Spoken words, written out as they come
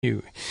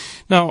you.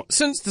 Now,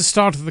 since the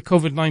start of the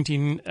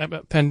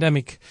COVID-19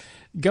 pandemic,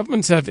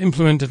 governments have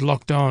implemented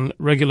lockdown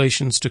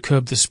regulations to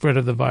curb the spread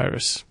of the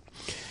virus.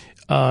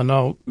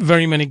 Now,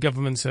 very many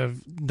governments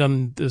have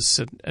done this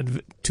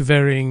to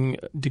varying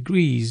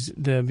degrees.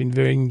 There have been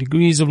varying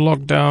degrees of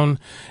lockdown.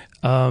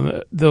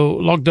 Though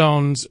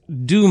lockdowns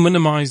do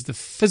minimize the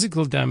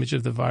physical damage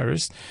of the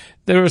virus,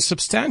 there are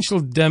substantial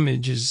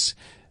damages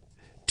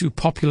to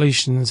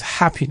populations'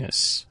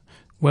 happiness,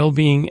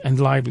 well-being, and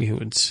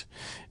livelihoods.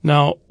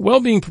 Now,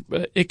 well-being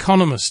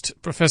economist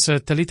Professor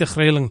Talita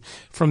Greyling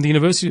from the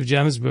University of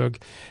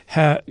Johannesburg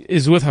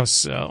is with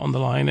us on the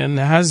line and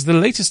has the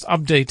latest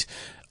update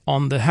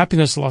on the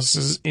happiness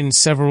losses in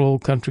several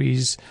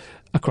countries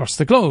across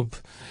the globe.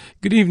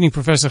 Good evening,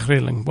 Professor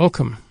Greyling.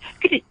 Welcome.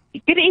 Good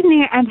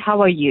evening, and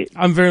how are you?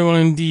 I'm very well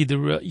indeed.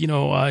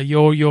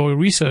 Your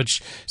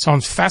research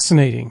sounds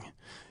fascinating.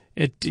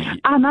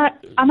 I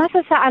must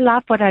say I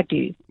love what I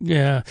do.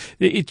 Yeah,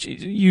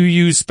 you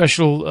use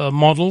special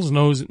models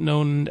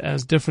known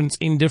as difference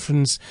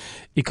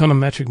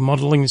econometric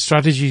modeling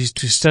strategies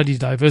to study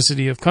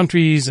diversity of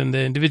countries and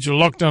their individual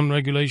lockdown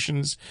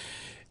regulations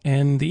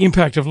and the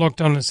impact of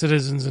lockdown on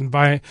citizens and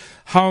by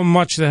how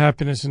much the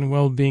happiness and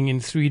well-being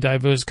in three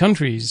diverse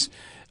countries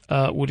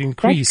would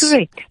increase. That's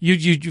correct.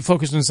 You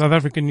focused on South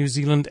Africa, New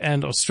Zealand,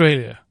 and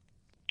Australia.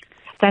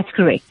 That's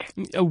correct.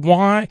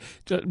 Why?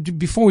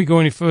 Before we go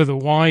any further,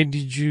 why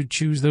did you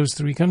choose those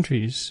three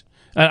countries?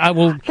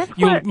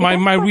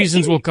 My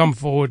reasons will come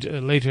forward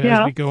later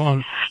as we go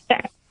on.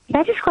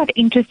 That is quite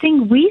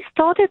interesting. We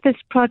started this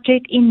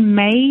project in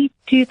May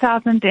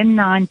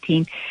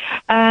 2019,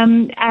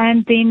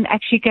 and then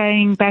actually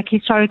going back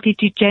historically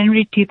to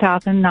January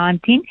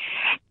 2019.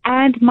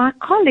 And my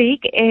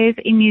colleague is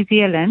in New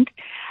Zealand.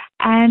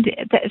 And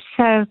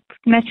so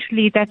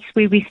naturally, that's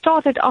where we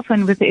started off.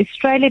 And with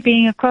Australia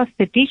being across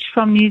the ditch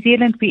from New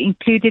Zealand, we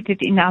included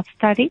it in our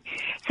study.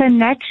 So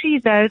naturally,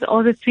 those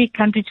are the three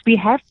countries we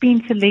have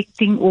been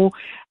selecting or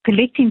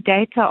collecting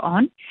data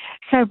on.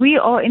 So we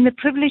are in the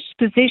privileged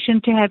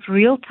position to have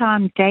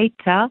real-time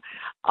data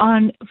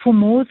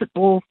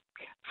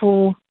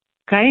for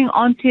going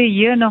on to a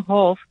year and a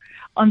half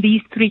on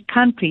these three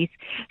countries.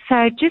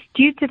 So just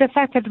due to the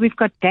fact that we've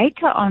got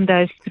data on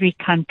those three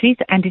countries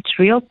and it's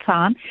real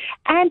time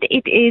and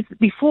it is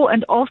before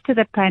and after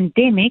the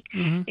pandemic,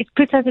 it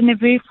puts us in a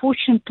very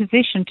fortunate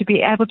position to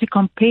be able to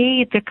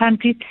compare the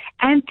countries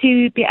and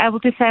to be able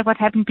to say what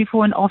happened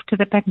before and after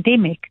the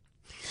pandemic.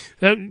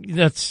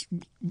 That's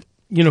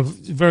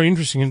very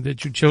interesting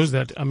that you chose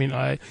that. I mean,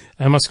 I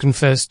must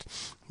confess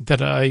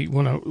that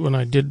when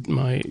I did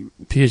my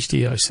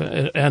PhD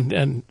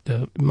and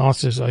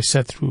masters, I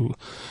sat through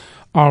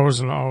hours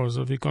and hours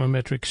of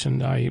econometrics,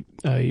 and I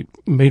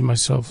made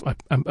myself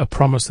a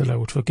promise that I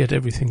would forget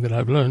everything that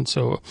I've learned.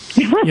 So,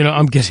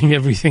 I'm getting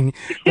everything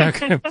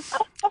back.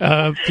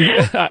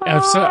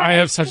 I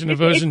have such an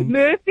aversion. It's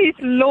Murphy's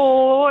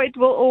Law. It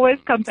will always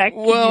come back to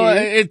you. Well,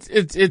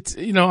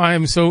 I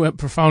am so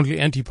profoundly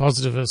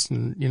anti-positivist,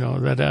 and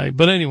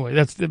but anyway,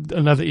 that's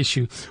another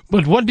issue.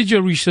 But what did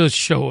your research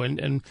show?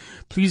 And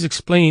please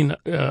explain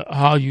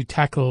how you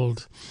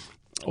tackled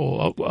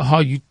or how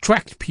you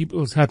tracked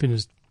people's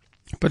happiness.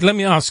 But let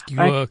me ask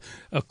you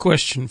a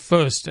question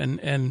first,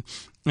 and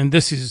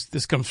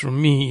this comes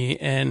from me,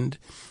 and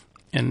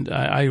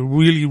I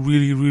really,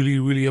 really, really,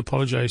 really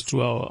apologize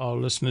to our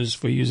listeners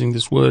for using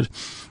this word.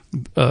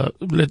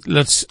 Let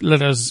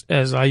us,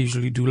 as I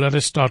usually do, let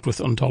us start with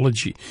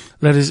ontology.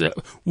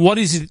 What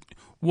is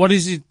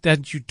it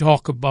that you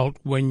talk about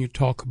when you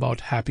talk about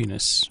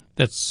happiness?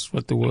 That's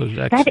what the word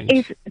actually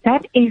is.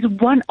 That is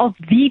one of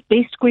the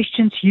best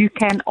questions you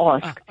can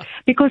ask,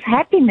 because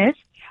happiness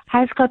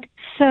has got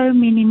so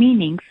many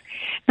meanings.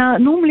 Now,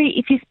 normally,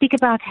 if you speak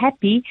about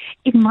happy,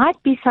 it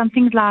might be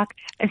something like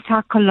a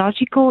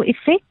psychological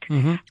effect,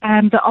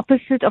 the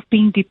opposite of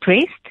being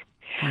depressed.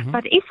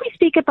 But if we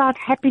speak about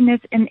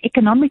happiness in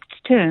economic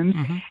terms,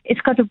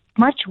 it's got a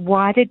much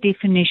wider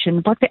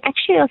definition. What we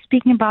actually are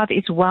speaking about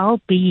is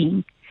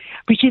well-being,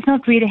 which is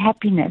not really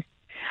happiness.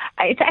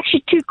 It's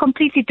actually two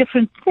completely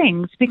different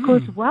things,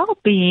 because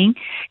well-being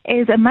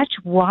is a much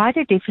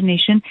wider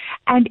definition,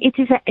 and it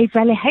is an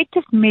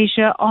evaluative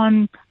measure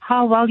on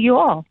how well you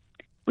are,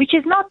 which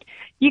is not,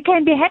 you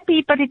can be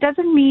happy, but it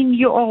doesn't mean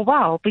you are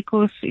well,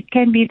 because it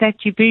can be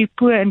that you're very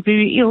poor and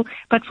very ill,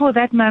 but for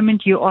that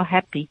moment you are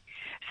happy.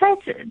 So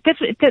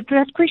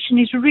that question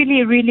is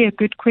really, really a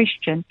good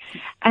question.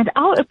 And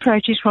our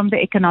approach is from the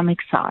economic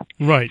side.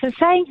 Right. So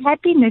saying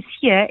happiness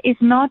here is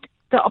not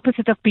the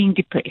opposite of being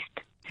depressed.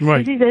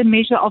 Right. This is a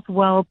measure of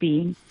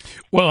well-being.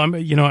 Well,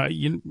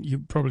 you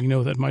probably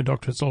know that my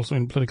doctorate's also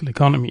in political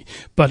economy.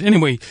 But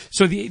anyway,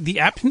 so the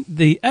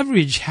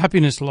average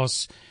happiness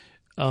loss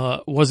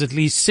was at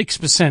least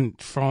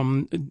 6%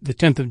 from the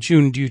 10th of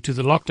June due to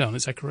the lockdown.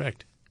 Is that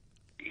correct?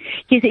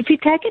 Yes, if you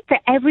take it, the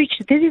average,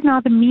 this is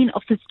now the mean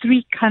of the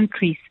three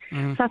countries.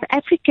 South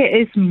Africa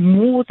is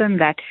more than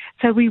that.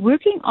 So we're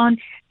working on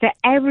the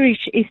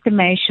average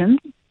estimation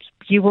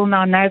you will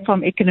now know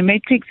from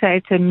econometrics, so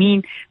it's a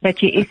mean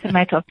that you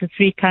estimate of the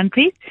three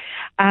countries.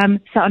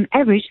 So on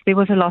average, there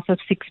was a loss of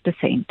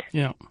 6%.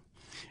 Yeah.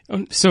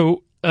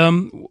 So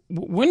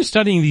when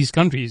studying these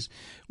countries,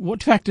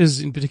 what factors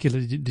in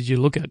particular did you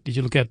look at? Did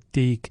you look at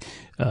the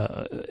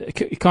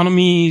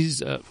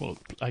economies, I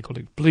call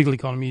it political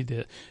economy,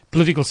 the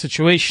political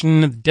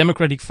situation, the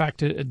demographic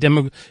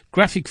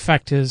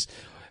factors,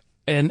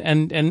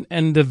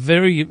 and the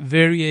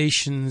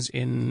variations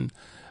in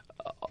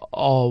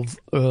of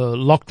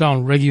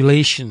lockdown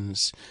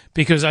regulations?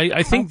 Because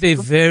I think they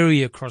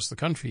vary across the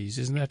countries,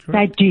 isn't that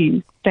correct?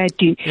 They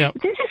do. Yeah.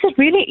 This is a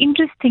really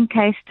interesting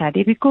case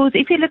study because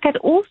if you look at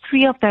all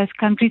three of those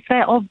countries, they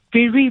are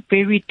very,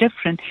 very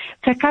different.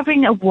 So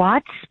covering a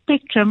wide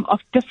spectrum of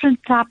different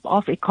type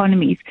of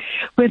economies,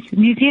 with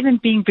New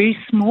Zealand being very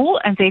small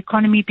and the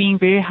economy being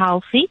very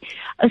healthy,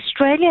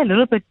 Australia a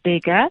little bit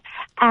bigger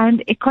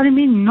and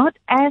economy not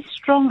as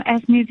strong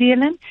as New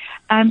Zealand,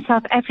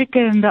 South Africa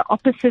on the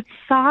opposite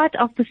side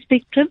of the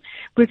spectrum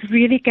with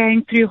really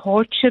going through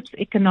hardships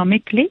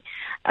economically,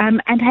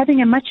 and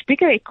having a much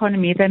bigger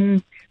economy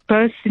than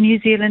both New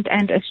Zealand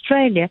and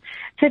Australia.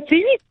 So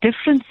very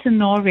different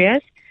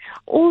scenarios.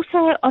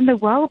 Also on the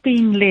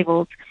well-being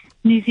levels,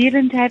 New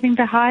Zealand having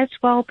the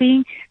highest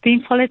well-being,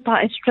 then followed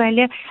by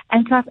Australia,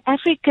 and South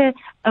Africa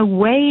a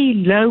way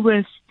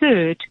lower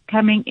third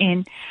coming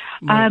in.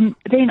 Right.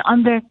 Then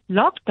on the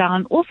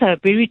lockdown, also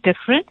very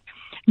different.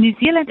 New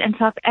Zealand and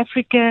South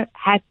Africa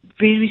had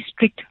very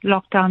strict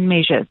lockdown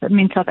measures. I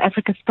mean, South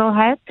Africa still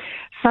has.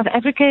 South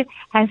Africa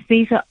has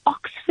these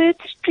Oxford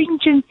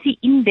Stringency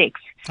Index,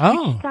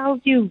 which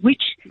tells you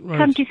which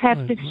countries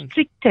have the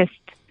strictest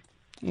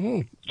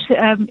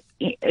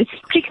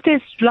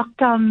strictest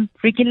lockdown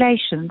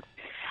regulations.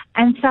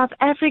 And South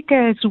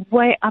Africa is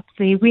way up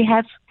there. We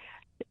have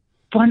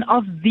one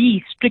of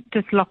the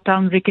strictest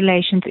lockdown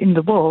regulations in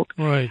the world.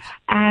 Right.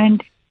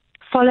 And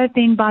followed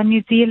then by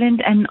New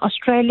Zealand, and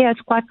Australia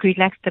is quite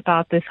relaxed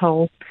about this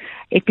whole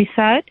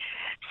episode.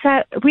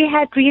 So we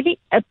had really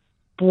a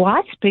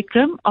wide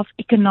spectrum of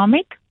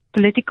economic,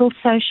 political,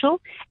 social,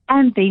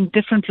 and then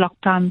different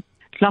lockdown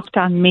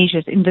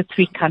measures in the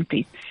three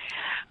countries,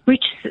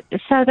 which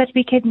so that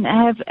we can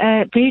have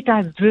a very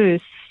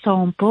diverse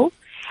sample.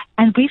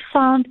 And we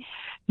found,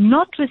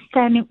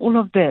 notwithstanding all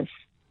of this,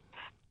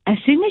 as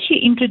soon as you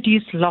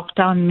introduce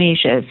lockdown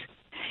measures,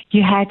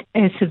 you had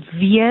a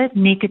severe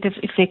negative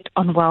effect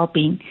on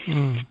well-being.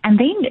 And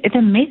then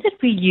the method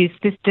we use,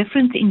 this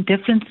difference in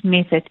difference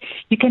method,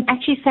 you can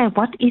actually say,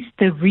 what is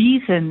the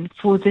reason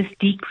for this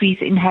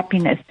decrease in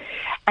happiness?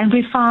 And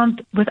we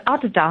found,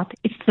 without a doubt,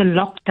 it's the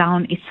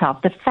lockdown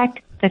itself, the fact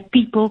that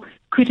people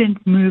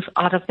couldn't move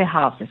out of their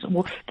houses,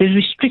 or the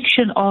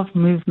restriction of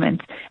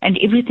movement and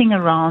everything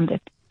around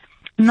it.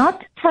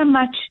 Not so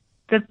much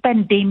the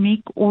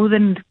pandemic or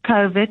the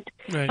COVID,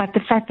 right, but the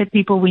fact that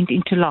people went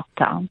into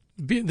lockdown.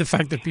 The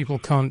fact that people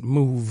can't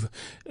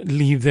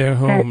leave their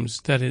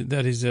homes, that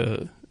is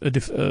a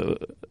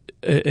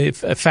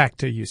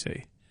factor, you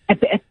say.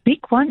 A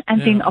big one,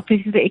 and then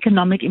obviously the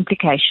economic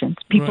implications.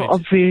 People are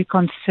very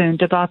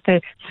concerned about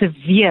the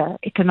severe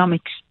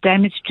economic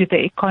damage to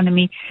the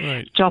economy,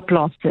 job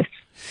losses.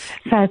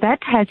 So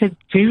that has a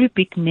very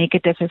big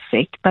negative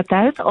effect, but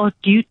those are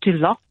due to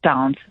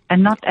lockdowns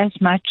and not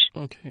as much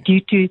due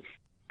to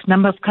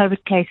number of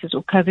COVID cases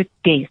or COVID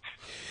deaths.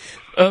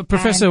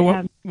 Professor,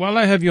 while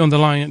I have you on the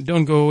line,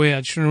 don't go away.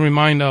 I should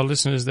remind our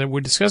listeners that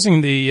we're discussing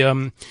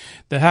the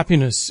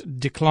happiness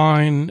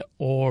decline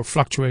or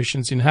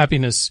fluctuations in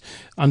happiness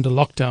under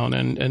lockdown,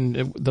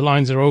 and the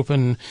lines are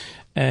open.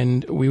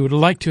 And we would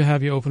like to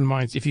have your open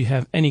minds. If you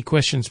have any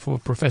questions for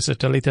Professor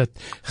Talitha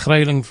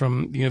Greiling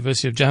from the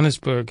University of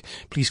Johannesburg,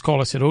 please call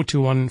us at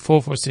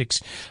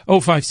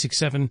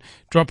 021-446-0567.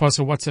 Drop us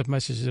a WhatsApp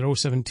message at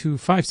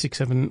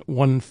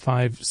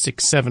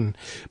 072-567-1567.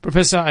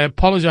 Professor, I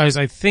apologize.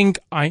 I think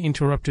I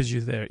interrupted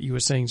you there. You were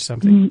saying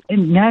something.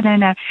 No.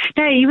 No,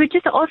 you were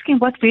just asking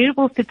what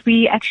variables did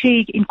we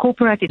actually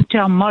incorporate into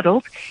our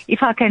models. If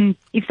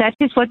that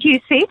is what you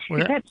said,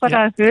 if that's what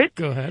I heard.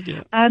 Go ahead,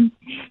 yeah.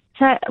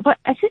 So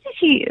as soon as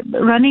you're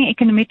running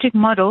econometric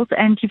models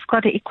and you've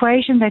got an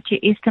equation that you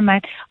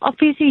estimate,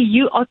 obviously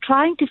you are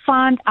trying to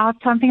find out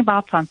something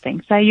about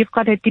something. So you've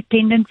got a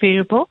dependent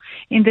variable,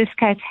 in this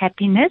case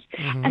happiness,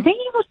 and then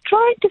you are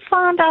trying to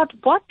find out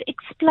what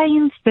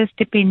explains this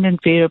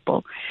dependent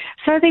variable.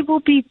 So there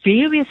will be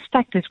various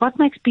factors. What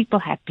makes people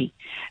happy?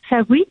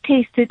 So we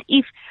tested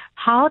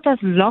how does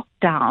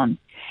lockdown,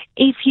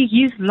 if you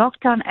use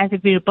lockdown as a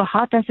variable,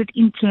 how does it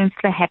influence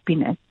the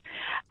happiness?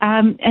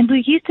 And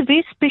we used a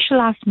very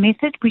specialized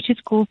method, which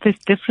is called this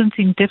difference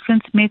in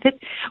difference method.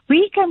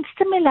 We can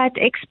stimulate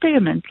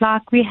experiments,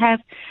 like we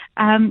have,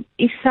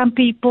 if some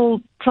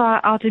people try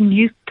out a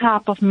new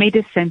type of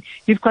medicine,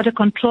 you've got a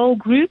control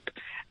group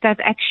that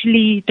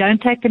actually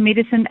don't take the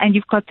medicine, and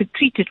you've got the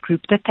treated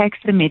group that takes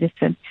the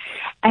medicine.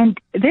 And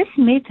this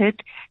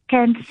method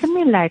can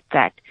simulate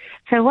that.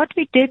 So what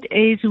we did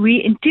is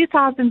in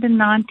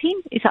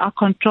 2019 is our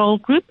control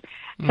group.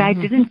 They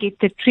didn't get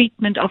the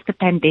treatment of the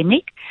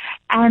pandemic.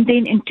 And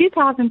then in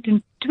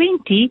 2020,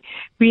 2020,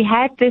 we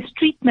had this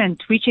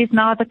treatment, which is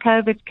now the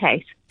COVID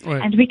case.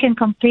 Right. And we can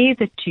compare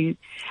the two.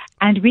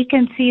 And we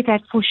can see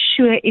that for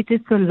sure it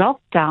is the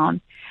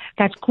lockdown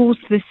that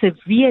caused the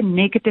severe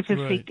negative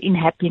effect in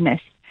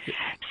happiness.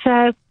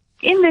 So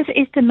in this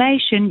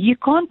estimation, you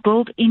can't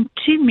build in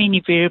too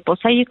many variables.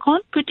 So you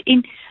can't put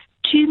in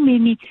too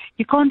many.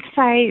 You can't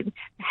say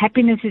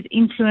happiness is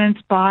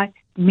influenced by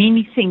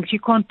many things. You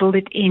can't build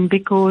it in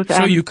because...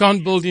 So you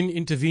can't build in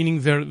intervening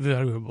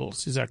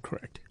variables. Is that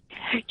correct?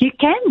 You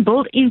can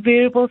build in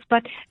variables,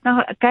 but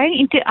now going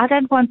into, I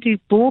don't want to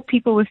bore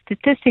people with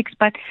statistics,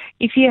 but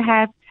if you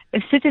have a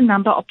certain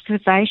number of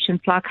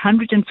observations, like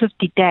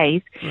 150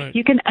 days,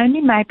 you can only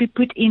maybe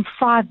put in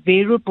 5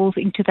 variables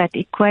into that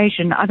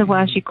equation.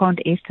 Otherwise, you can't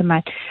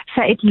estimate.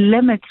 So it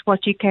limits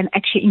what you can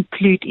actually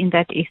include in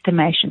that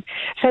estimation.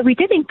 So we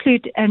did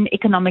include an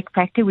economic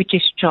factor, which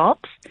is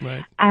jobs,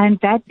 and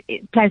that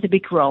plays a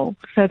big role.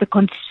 So the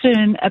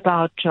concern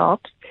about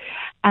jobs.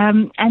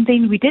 And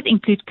then we did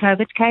include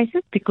COVID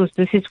cases because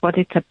this is what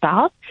it's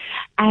about.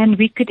 And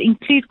we could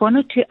include 1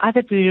 or 2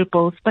 other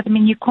variables, but I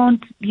mean, you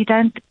don't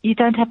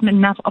have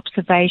enough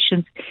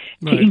observations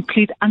to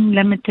include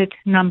unlimited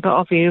number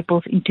of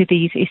variables into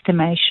these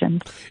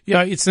estimations.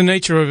 Yeah, it's the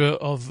nature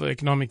of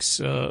economics,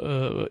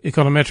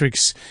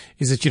 econometrics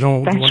is that you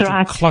don't want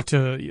to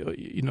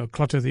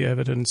clutter the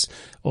evidence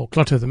or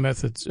clutter the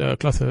methods,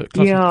 clutter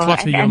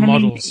your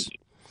models.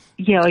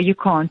 Yeah, you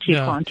can't.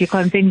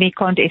 Then they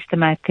can't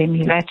estimate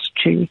them. That's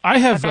true. I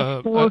have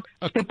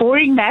the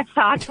boring math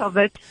side of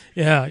it.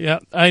 Yeah.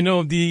 I know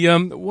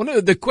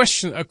a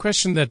question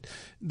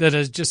that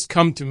has just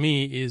come to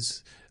me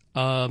is,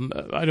 I'm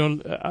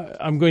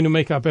going to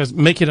make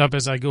it up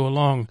as I go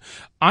along.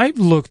 I've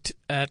looked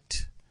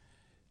at,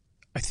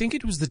 I think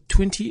it was the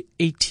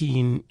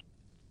 2018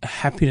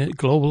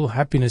 Global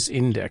Happiness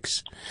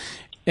Index,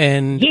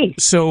 and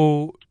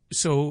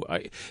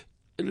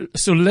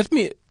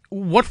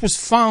what was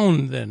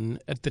found then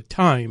at the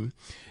time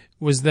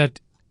was that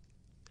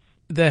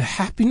the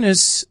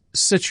happiness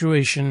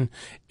situation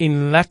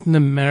in Latin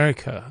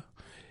America,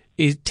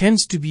 it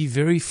tends to be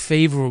very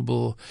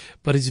favorable,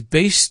 but it's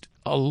based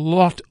a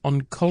lot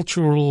on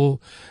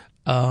cultural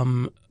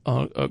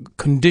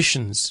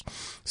conditions.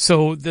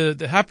 So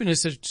the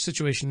happiness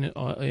situation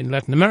in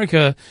Latin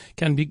America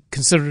can be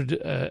considered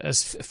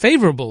as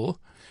favorable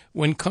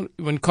when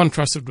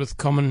contrasted with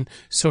common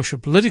social,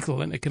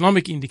 political, and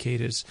economic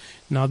indicators.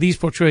 Now, these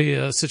portray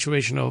a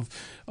situation of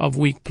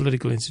weak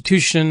political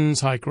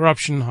institutions, high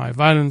corruption, high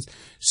violence.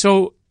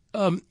 So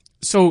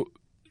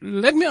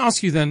let me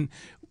ask you then,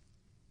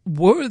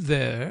 were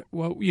there,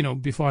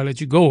 before I let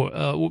you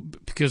go,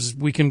 because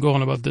we can go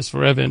on about this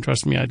forever, and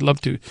trust me, I'd love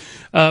to,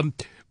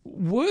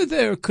 were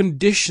there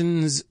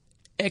conditions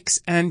ex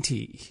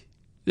ante,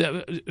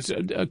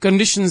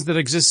 conditions that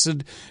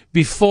existed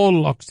before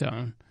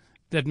lockdown,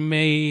 that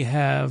may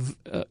have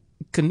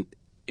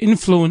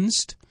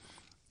influenced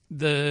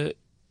the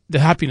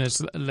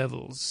happiness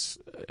levels?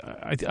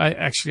 I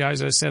actually,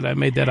 as I said, I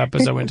made that up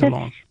as I went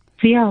along.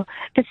 Yeah,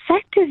 the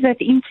factors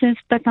that influence,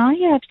 but now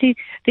you have to,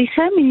 there's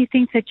so many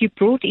things that you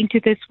brought into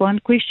this one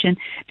question,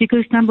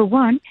 because number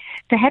one,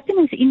 the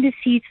happiness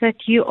indices that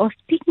you are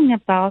speaking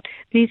about,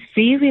 there's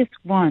various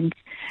ones.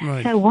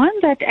 Right. So one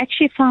that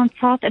actually found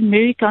South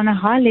America on a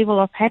high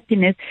level of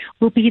happiness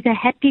will be the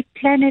Happy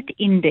Planet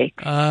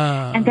Index.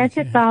 And that's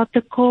about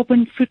the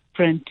carbon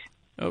footprint.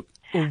 And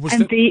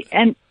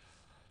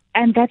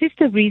that is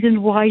the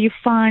reason why you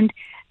find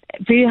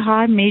very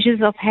high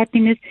measures of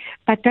happiness,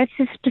 but that's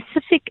a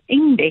specific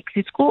index.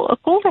 It's called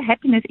a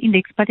happiness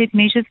index, but it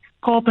measures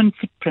carbon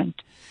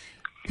footprint.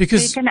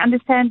 Because so you can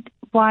understand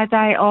why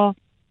they are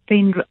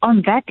then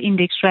on that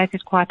index rate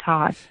is quite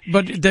high.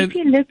 But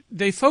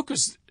they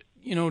focused,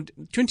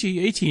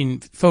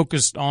 2018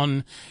 focused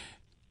on,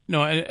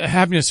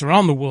 happiness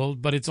around the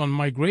world, but it's on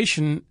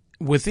migration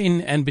within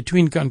and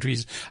between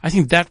countries. I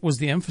think that was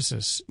the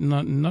emphasis,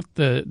 not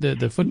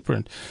the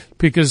footprint,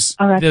 because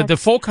the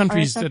 4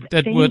 countries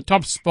that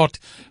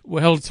were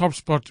held top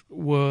spot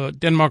were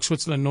Denmark,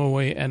 Switzerland,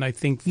 Norway, and I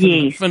think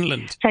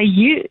Finland. So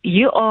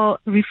you are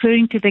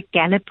referring to the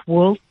Gallup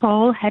World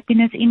Poll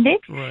Happiness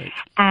Index, right?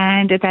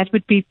 And that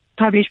would be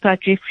published by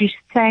Jeffrey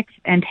Sachs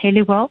and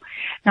Helliwell.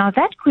 Now,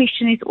 that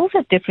question is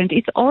also different.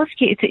 It's an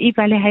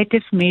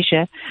evaluative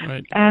measure.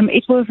 Right.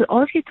 It was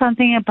asking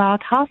something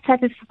about how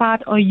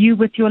satisfied are you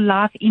with your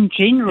life in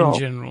general. In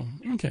general.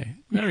 Okay.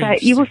 Very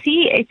so you will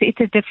see it's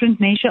a different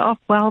measure of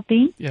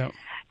well-being. Yeah.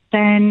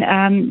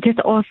 Than just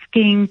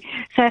asking.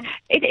 So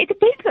it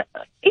depends.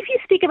 If you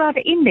speak about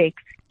the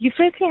index, you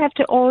firstly have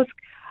to ask,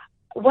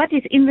 what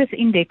is in this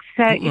index?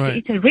 So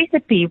it's a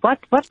recipe.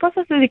 What are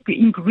the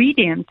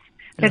ingredients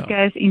that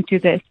goes into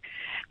this?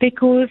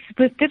 Because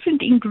with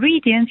different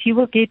ingredients, you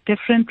will get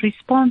different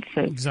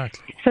responses.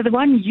 Exactly. So the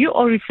one you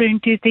are referring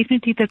to is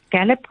definitely the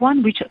Gallup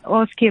one, which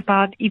asks you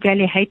about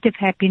evaluative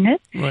happiness.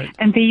 Right.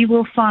 And there you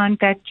will find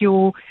that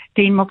your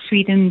Denmark,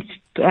 Sweden,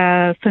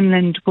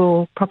 Finland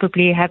will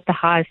probably have the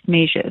highest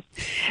measures.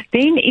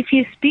 Then if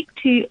you speak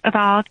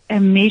about a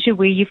measure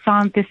where you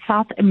found the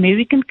South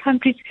American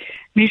countries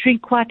measuring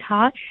quite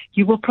high,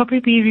 you will probably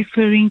be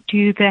referring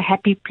to the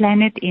Happy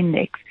Planet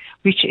Index,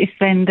 which is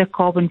then the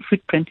carbon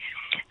footprint.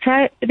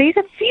 So there's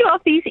a few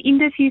of these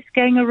indices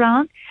going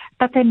around,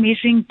 but they're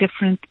measuring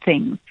different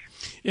things.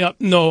 Yeah,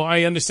 no,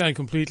 I understand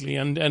completely,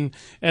 and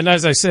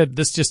as I said,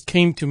 this just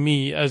came to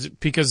me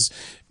because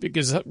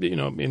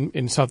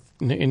in South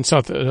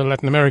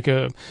Latin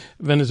America,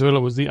 Venezuela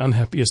was the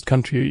unhappiest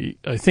country.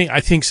 I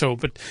think so,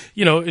 but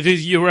it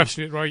is. You're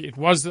absolutely right. It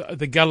was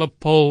the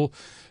Gallup poll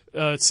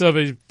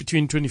survey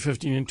between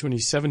 2015 and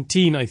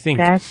 2017, I think.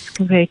 That's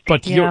correct.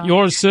 But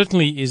yours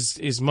certainly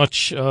is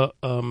much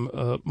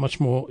much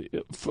more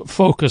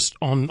focused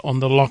on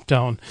the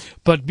lockdown.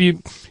 But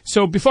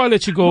so before I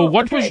let you go,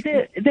 what was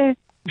the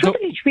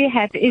privilege we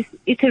have is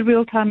it's a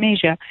real-time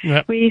measure.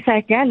 Yeah. Where you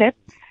say Gallup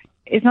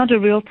is not a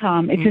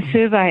real-time, it's a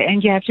survey,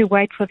 and you have to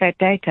wait for that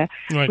data.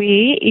 Right.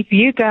 Where if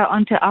you go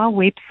onto our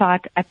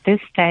website at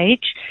this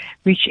stage,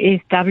 which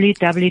is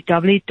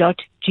www.GNH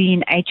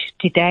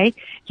Today,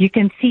 you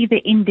can see the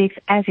index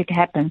as it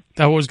happens.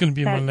 That was going to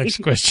be my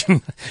next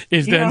question.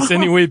 Is there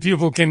any way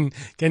people can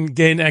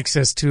gain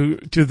access to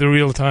the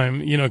real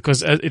time?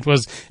 Because it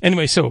was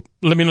anyway. So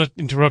let me not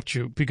interrupt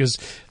you because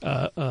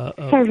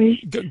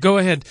Sorry. Go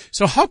ahead.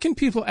 So how can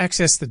people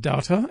access the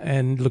data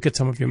and look at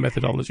some of your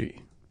methodology?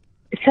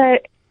 So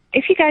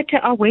if you go to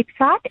our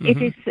website,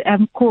 it is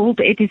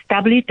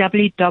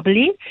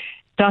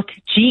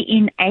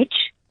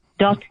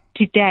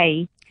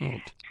www.gnh.today.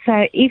 Right.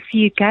 So if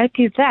you go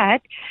to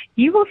that,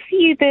 you will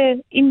see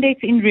the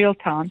index in real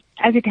time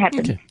as it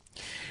happens. Okay.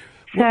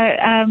 So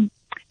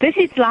this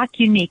is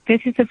unique.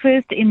 This is the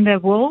first in the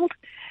world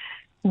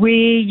where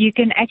you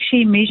can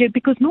actually measure,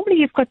 because normally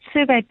you've got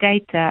survey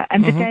data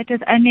and the data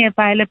is only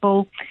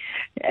available.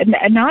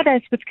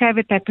 Nowadays with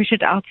COVID, they push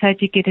it out so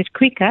you get it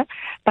quicker,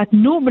 but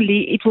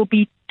normally it will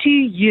be 2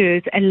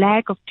 years, a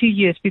lag of 2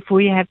 years before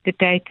you have the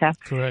data.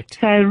 Correct.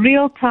 So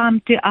real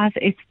time to us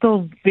is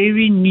still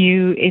very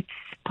new. It's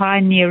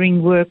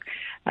pioneering work.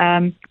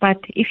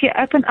 But if you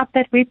open up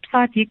that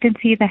website, you can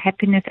see the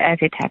happiness as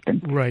it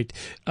happens. Right.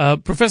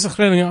 Professor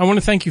Groening, I want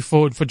to thank you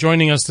for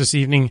joining us this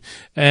evening.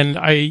 And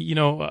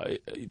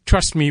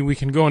trust me, we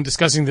can go on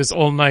discussing this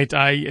all night.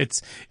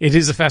 It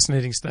is a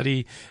fascinating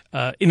study,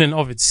 in and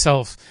of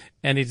itself.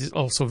 And it is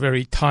also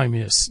very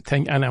timeless.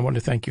 And I want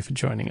to thank you for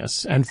joining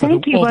us and for all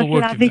the work you've done. Thank you.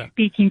 It was lovely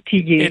speaking to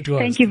you. It was.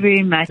 Thank you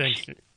very much. Thank you.